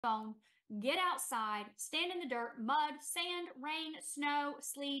phone, get outside, stand in the dirt, mud, sand, rain, snow,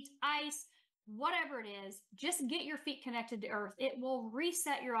 sleet, ice, whatever it is, just get your feet connected to earth. It will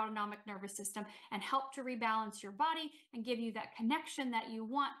reset your autonomic nervous system and help to rebalance your body and give you that connection that you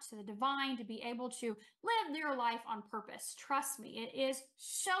want to the divine, to be able to live your life on purpose. Trust me, it is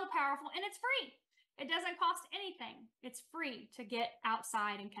so powerful, and it's free. It doesn't cost anything. It's free to get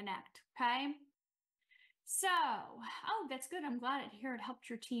outside and connect. Okay. So, oh, that's good. I'm glad to hear it helped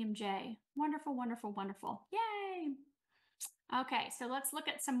your TMJ. Wonderful, wonderful, wonderful. Yay. Okay, so let's look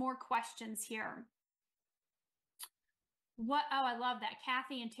at some more questions here. Oh, I love that.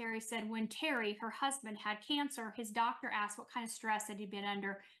 Kathy and Terry said when Terry, her husband, had cancer, his doctor asked what kind of stress had he been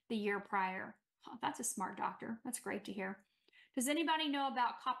under the year prior. Oh, that's a smart doctor. That's great to hear. Does anybody know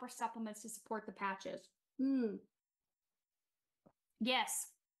about copper supplements to support the patches? Yes.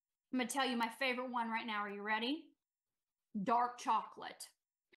 I'm going to tell you my favorite one right now. Are you ready? Dark chocolate.